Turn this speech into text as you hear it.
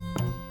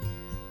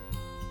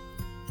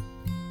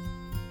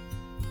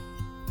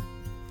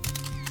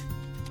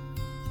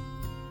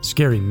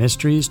Scary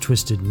Mysteries,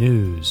 Twisted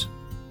News.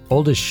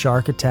 Oldest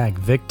shark attack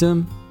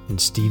victim in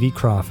Stevie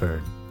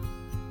Crawford.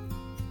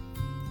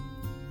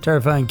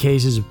 Terrifying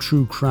cases of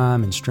true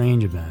crime and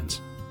strange events.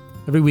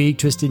 Every week,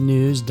 Twisted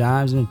News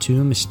dives into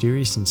two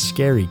mysterious and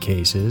scary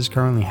cases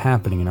currently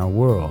happening in our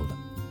world.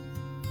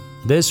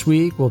 This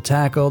week, we'll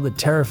tackle the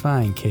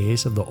terrifying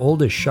case of the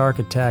oldest shark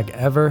attack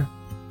ever,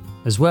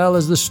 as well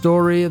as the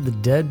story of the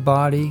dead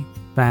body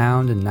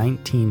found in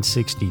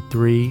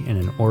 1963 in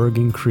an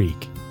Oregon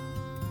creek.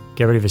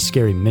 Get ready for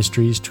Scary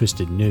Mysteries,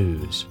 Twisted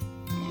News.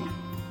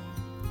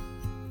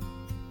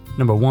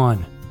 Number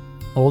 1.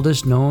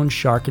 Oldest known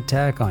shark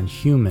attack on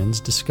humans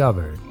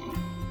discovered.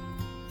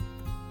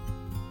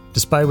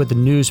 Despite what the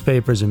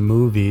newspapers and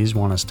movies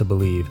want us to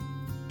believe,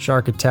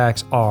 shark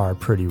attacks are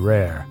pretty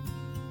rare.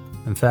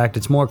 In fact,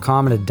 it's more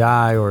common to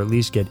die or at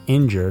least get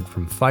injured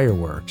from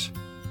fireworks.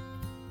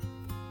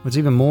 What's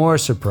even more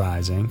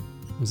surprising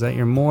is that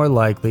you're more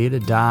likely to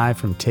die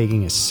from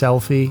taking a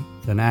selfie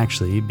than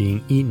actually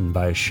being eaten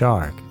by a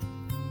shark.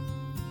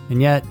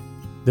 And yet,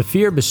 the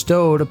fear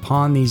bestowed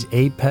upon these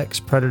apex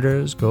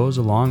predators goes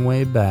a long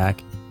way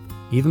back,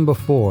 even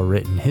before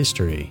written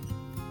history.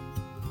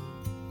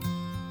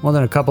 More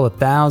than a couple of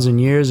thousand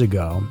years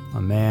ago,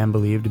 a man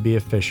believed to be a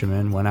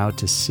fisherman went out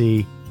to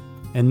sea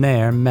and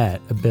there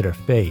met a bitter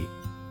fate.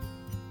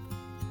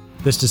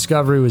 This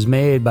discovery was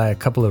made by a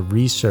couple of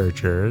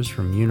researchers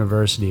from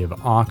University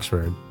of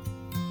Oxford.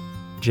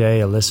 J.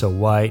 Alyssa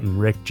White and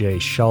Rick J.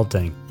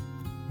 Schulting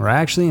were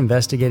actually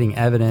investigating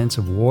evidence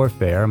of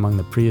warfare among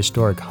the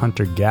prehistoric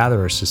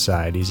hunter-gatherer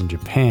societies in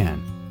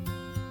Japan.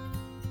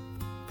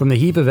 From the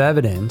heap of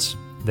evidence,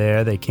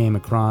 there they came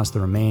across the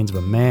remains of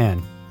a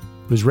man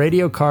whose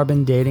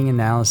radiocarbon dating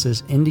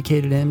analysis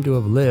indicated him to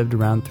have lived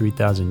around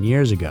 3,000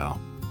 years ago,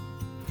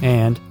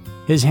 and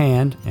his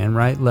hand and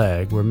right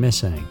leg were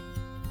missing.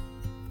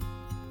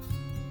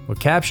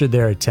 What captured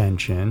their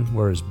attention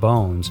were his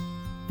bones,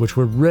 which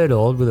were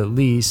riddled with at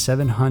least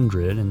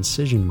 700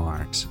 incision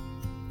marks.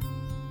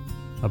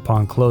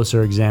 Upon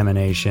closer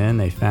examination,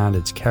 they found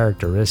its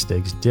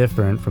characteristics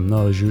different from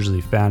those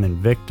usually found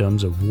in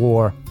victims of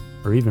war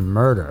or even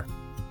murder.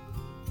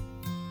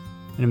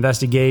 An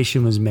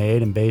investigation was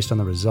made, and based on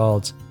the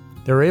results,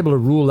 they were able to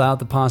rule out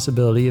the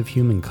possibility of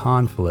human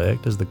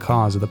conflict as the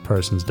cause of the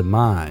person's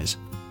demise.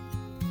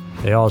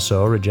 They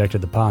also rejected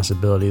the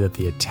possibility that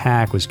the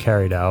attack was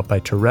carried out by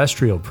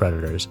terrestrial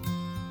predators,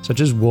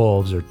 such as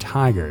wolves or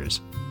tigers.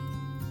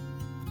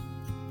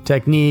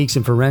 Techniques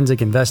in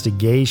forensic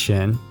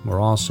investigation were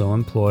also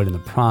employed in the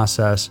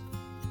process.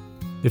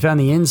 They found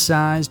the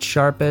incised,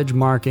 sharp-edged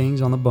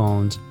markings on the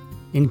bones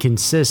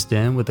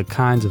inconsistent with the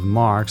kinds of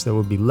marks that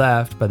would be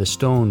left by the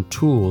stone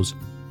tools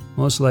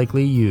most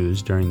likely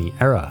used during the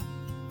era.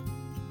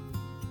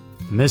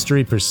 The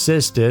mystery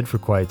persisted for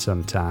quite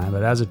some time,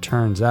 but as it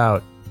turns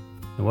out,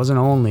 it wasn't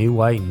only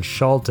White and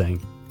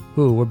Schulting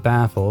who were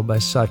baffled by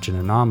such an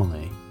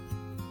anomaly.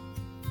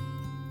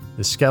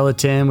 The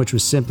skeleton, which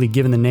was simply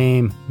given the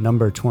name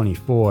Number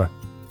 24,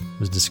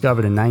 was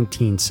discovered in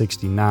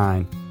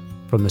 1969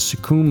 from the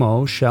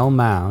Tsukumo Shell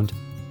Mound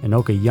in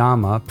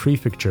Okayama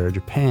Prefecture,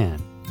 Japan.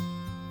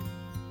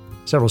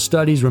 Several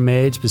studies were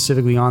made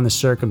specifically on the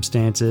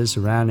circumstances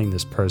surrounding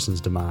this person's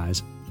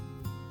demise,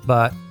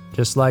 but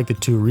just like the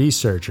two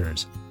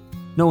researchers,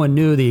 no one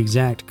knew the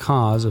exact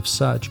cause of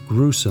such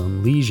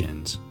gruesome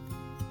lesions.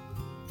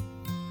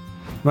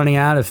 Running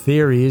out of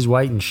theories,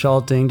 White and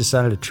Schulting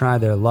decided to try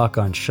their luck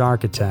on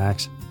shark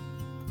attacks.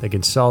 They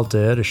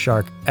consulted a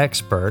shark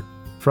expert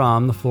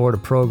from the Florida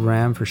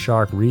Program for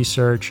Shark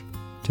Research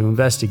to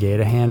investigate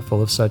a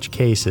handful of such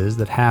cases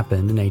that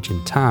happened in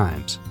ancient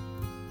times.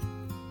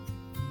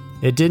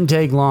 It didn't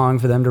take long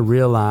for them to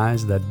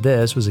realize that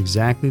this was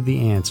exactly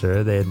the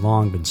answer they had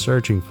long been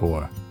searching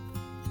for.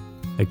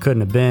 They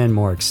couldn't have been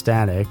more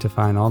ecstatic to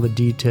find all the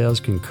details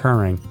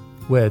concurring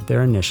with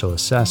their initial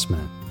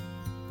assessment.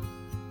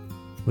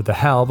 With the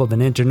help of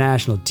an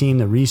international team,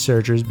 the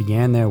researchers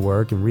began their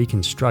work in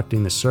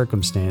reconstructing the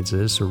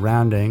circumstances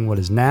surrounding what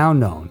is now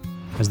known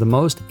as the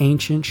most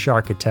ancient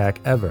shark attack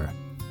ever.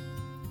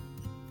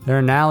 Their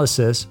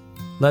analysis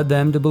led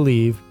them to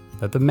believe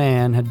that the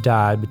man had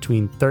died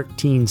between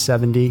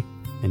 1370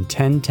 and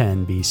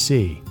 1010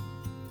 BC.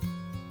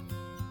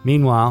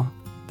 Meanwhile,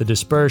 the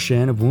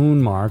dispersion of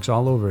wound marks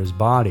all over his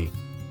body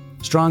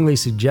strongly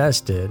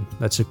suggested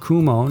that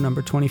Tsukumo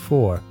Number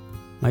 24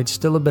 might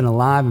still have been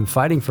alive and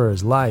fighting for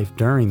his life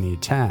during the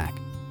attack.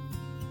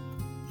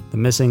 The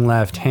missing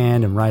left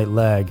hand and right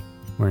leg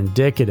were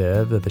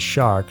indicative that the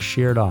shark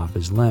sheared off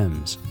his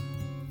limbs.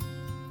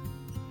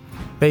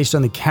 Based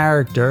on the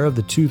character of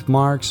the tooth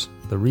marks,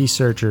 the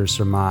researchers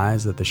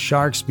surmised that the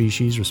shark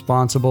species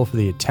responsible for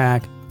the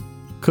attack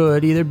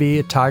could either be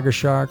a tiger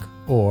shark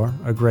or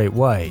a great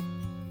white.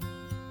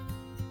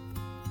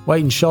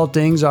 White and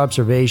Schulting's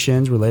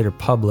observations were later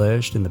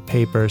published in the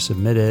paper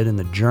submitted in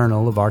the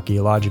Journal of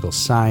Archaeological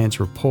Science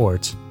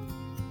Reports.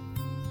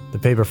 The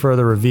paper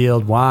further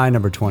revealed why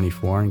Number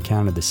 24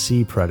 encountered the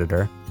sea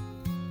predator.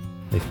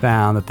 They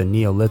found that the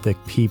Neolithic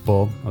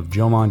people of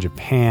Jomon,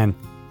 Japan,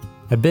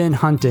 had been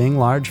hunting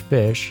large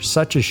fish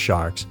such as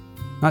sharks,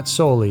 not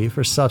solely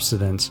for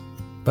subsistence,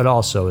 but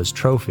also as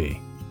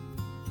trophy.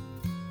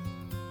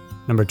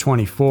 Number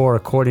 24,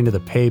 according to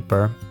the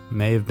paper,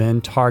 may have been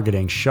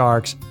targeting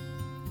sharks,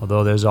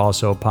 although there's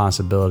also a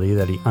possibility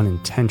that he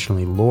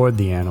unintentionally lured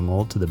the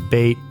animal to the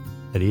bait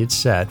that he had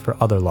set for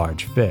other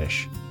large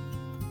fish.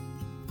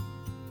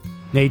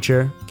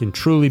 Nature can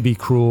truly be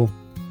cruel,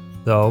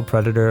 though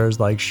predators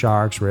like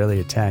sharks rarely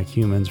attack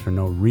humans for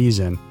no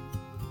reason.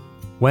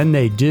 When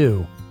they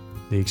do,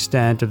 the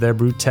extent of their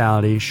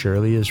brutality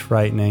surely is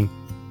frightening,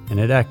 and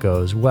it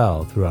echoes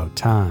well throughout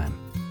time.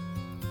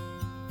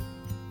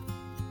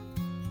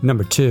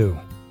 Number 2.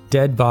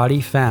 Dead body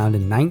found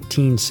in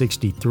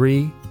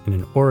 1963 in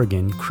an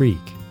Oregon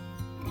creek.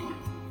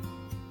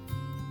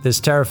 This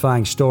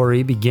terrifying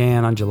story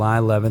began on July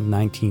 11,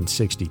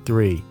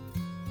 1963,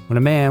 when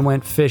a man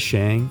went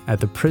fishing at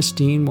the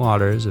pristine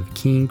waters of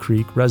Keene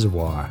Creek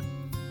Reservoir.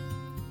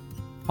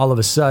 All of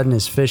a sudden,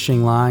 his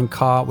fishing line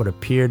caught what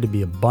appeared to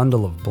be a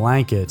bundle of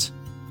blankets.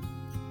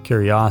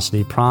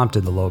 Curiosity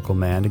prompted the local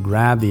man to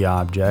grab the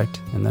object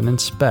and then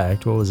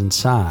inspect what was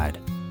inside.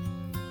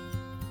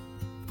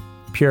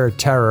 Pure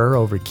terror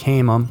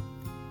overcame him,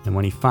 and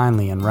when he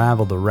finally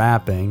unraveled the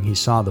wrapping, he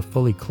saw the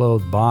fully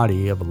clothed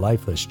body of a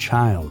lifeless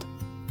child.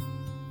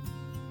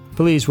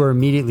 Police were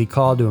immediately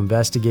called to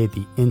investigate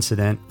the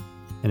incident,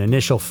 and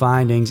initial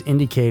findings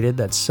indicated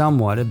that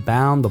someone had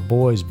bound the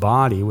boy's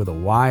body with a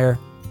wire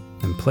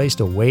and placed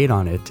a weight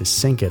on it to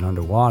sink it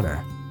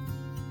underwater.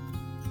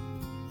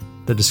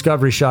 The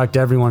discovery shocked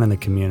everyone in the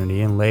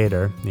community and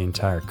later the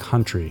entire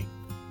country.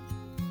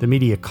 The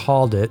media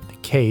called it the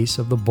case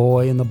of the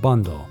boy in the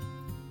bundle.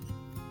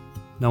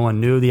 No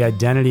one knew the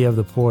identity of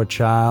the poor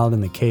child,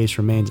 and the case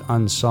remains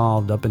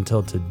unsolved up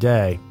until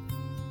today.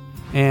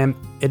 And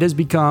it has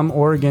become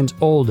Oregon's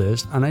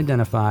oldest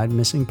unidentified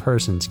missing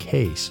persons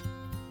case.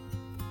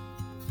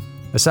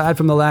 Aside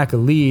from the lack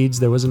of leads,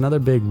 there was another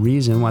big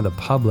reason why the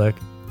public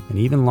and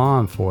even law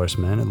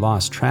enforcement had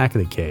lost track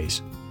of the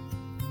case,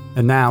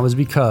 and that was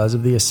because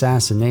of the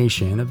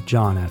assassination of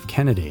John F.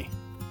 Kennedy.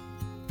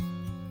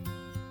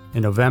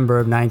 In November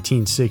of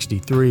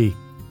 1963,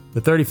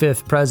 the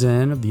 35th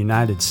President of the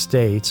United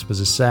States was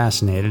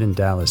assassinated in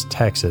Dallas,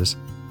 Texas,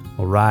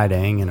 while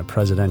riding in a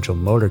presidential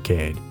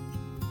motorcade.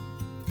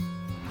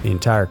 The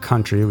entire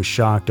country was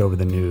shocked over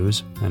the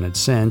news and had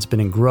since been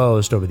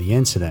engrossed over the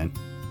incident,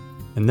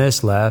 and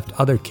this left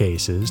other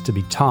cases to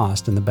be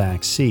tossed in the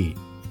back seat.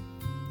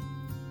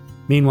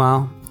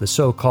 Meanwhile, the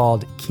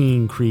so-called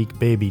Keene Creek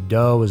baby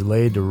doe was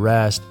laid to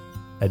rest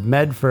at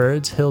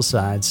Medford's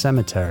Hillside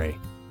Cemetery.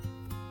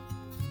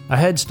 A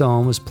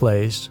headstone was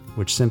placed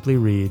which simply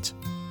reads,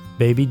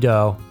 "Baby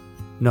doe,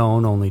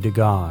 known only to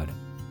God."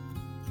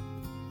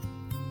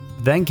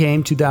 Then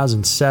came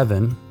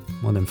 2007,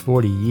 more than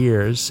 40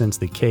 years since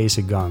the case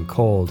had gone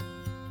cold,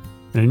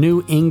 and a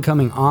new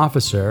incoming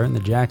officer in the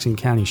Jackson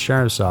County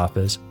Sheriff's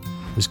Office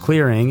was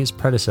clearing his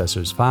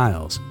predecessor's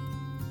files.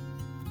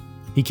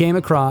 He came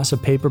across a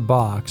paper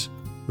box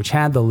which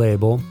had the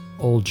label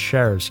Old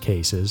Sheriff's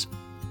Cases.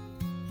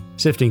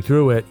 Sifting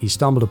through it, he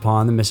stumbled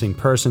upon the missing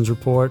persons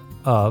report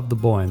of the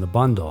boy in the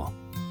bundle.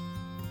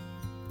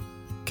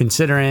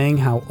 Considering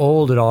how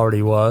old it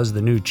already was,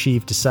 the new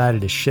chief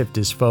decided to shift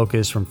his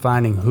focus from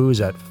finding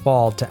who's at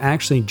fault to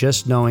actually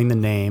just knowing the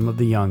name of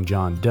the young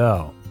John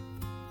Doe.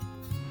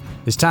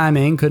 His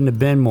timing couldn't have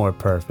been more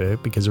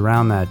perfect because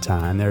around that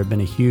time there had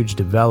been a huge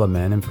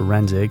development in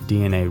forensic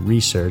DNA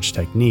research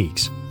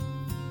techniques.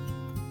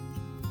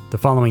 The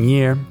following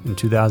year, in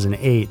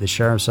 2008, the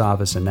Sheriff's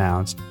Office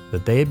announced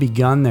that they had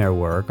begun their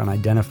work on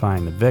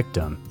identifying the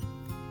victim.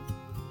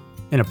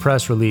 In a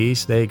press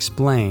release, they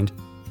explained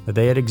that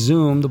they had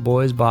exhumed the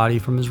boy's body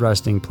from his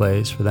resting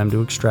place for them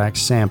to extract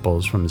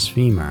samples from his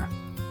femur.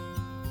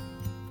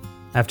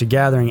 After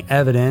gathering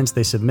evidence,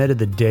 they submitted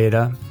the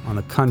data on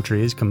the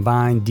country's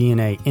combined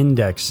DNA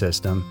index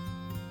system.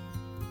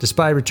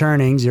 Despite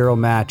returning 0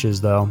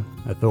 matches, though,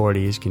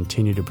 authorities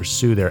continue to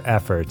pursue their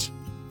efforts.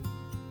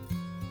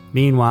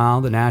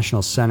 Meanwhile, the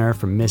National Center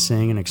for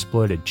Missing and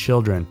Exploited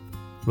Children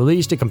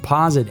released a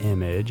composite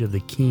image of the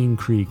Keene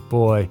Creek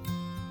boy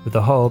with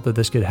the hope that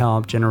this could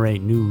help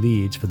generate new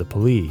leads for the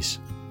police.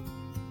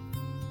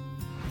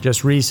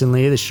 Just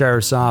recently, the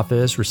Sheriff's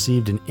Office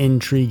received an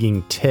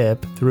intriguing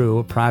tip through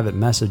a private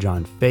message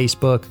on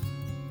Facebook.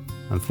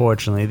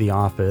 Unfortunately, the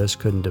office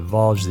couldn't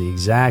divulge the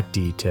exact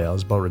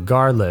details, but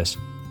regardless,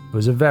 it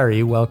was a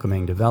very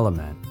welcoming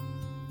development.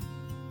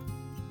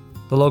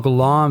 The local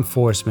law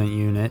enforcement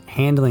unit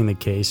handling the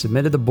case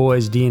submitted the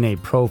boy's DNA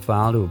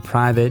profile to a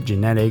private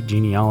genetic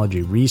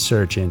genealogy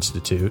research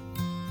institute.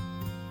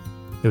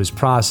 It was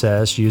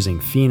processed using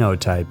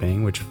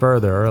phenotyping, which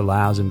further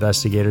allows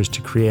investigators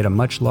to create a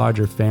much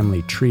larger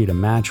family tree to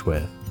match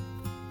with.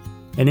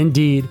 And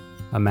indeed,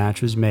 a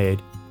match was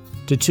made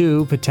to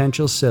 2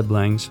 potential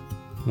siblings.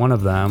 One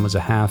of them was a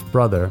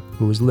half-brother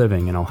who was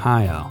living in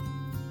Ohio.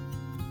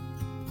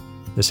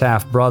 This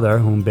half-brother,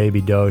 whom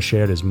Baby Doe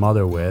shared his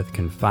mother with,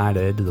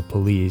 confided to the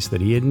police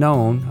that he had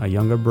known a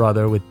younger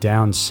brother with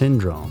Down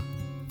syndrome.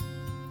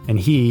 and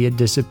he had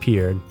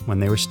disappeared when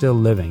they were still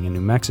living in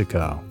New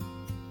Mexico.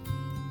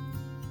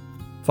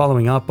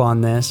 Following up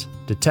on this,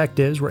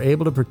 detectives were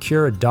able to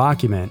procure a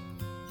document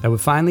that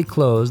would finally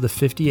close the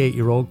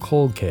 58-year-old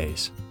cold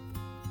case.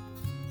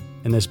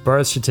 In this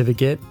birth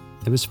certificate,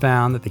 it was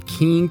found that the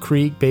Keene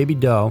Creek baby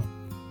doe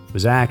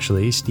was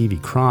actually Stevie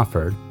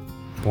Crawford,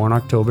 born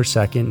October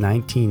 2nd,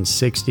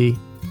 1960,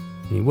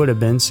 and he would have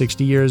been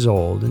 60 years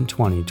old in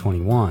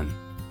 2021.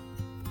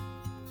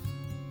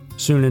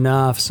 Soon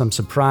enough, some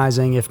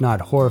surprising, if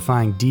not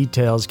horrifying,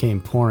 details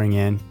came pouring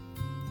in.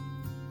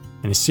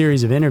 In a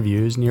series of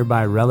interviews,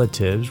 nearby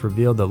relatives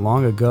revealed that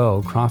long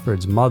ago,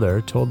 Crawford's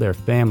mother told their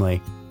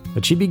family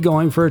that she'd be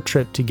going for a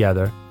trip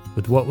together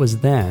with what was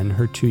then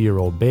her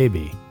 2-year-old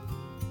baby.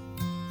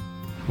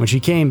 When she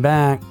came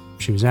back,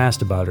 she was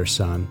asked about her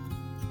son.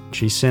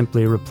 She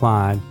simply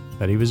replied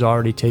that he was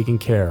already taken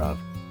care of.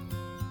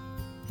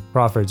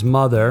 Crawford's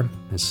mother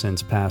has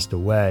since passed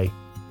away,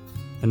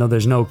 and though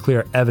there's no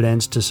clear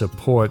evidence to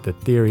support the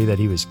theory that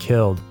he was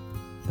killed,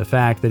 the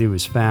fact that he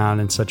was found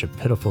in such a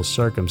pitiful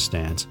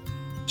circumstance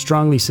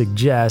strongly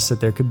suggests that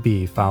there could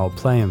be foul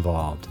play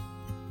involved.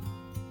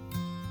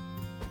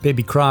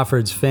 Baby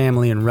Crawford's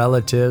family and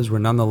relatives were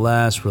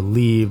nonetheless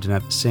relieved and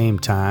at the same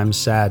time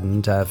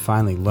saddened to have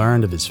finally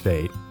learned of his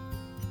fate.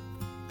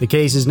 The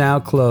case is now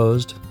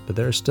closed, but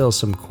there are still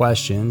some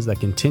questions that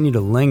continue to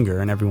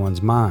linger in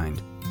everyone's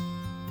mind.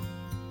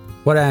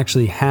 What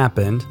actually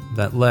happened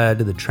that led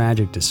to the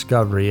tragic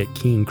discovery at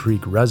Keene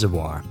Creek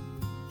Reservoir?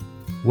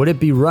 Would it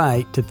be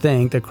right to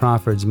think that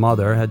Crawford's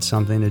mother had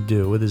something to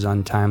do with his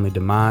untimely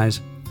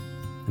demise?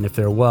 And if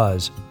there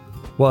was,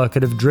 what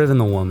could have driven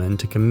the woman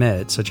to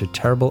commit such a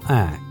terrible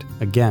act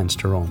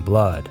against her own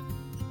blood?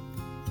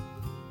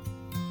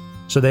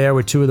 So there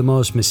were two of the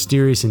most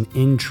mysterious and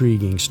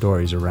intriguing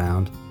stories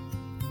around.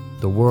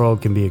 The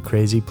world can be a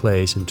crazy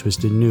place, and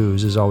Twisted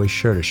News is always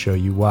sure to show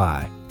you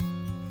why.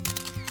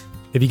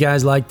 If you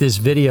guys like this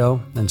video,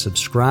 then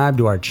subscribe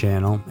to our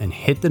channel and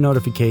hit the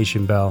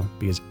notification bell,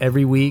 because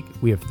every week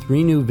we have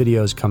 3 new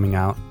videos coming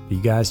out for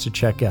you guys to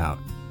check out.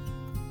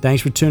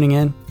 Thanks for tuning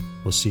in.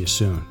 We'll see you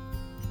soon.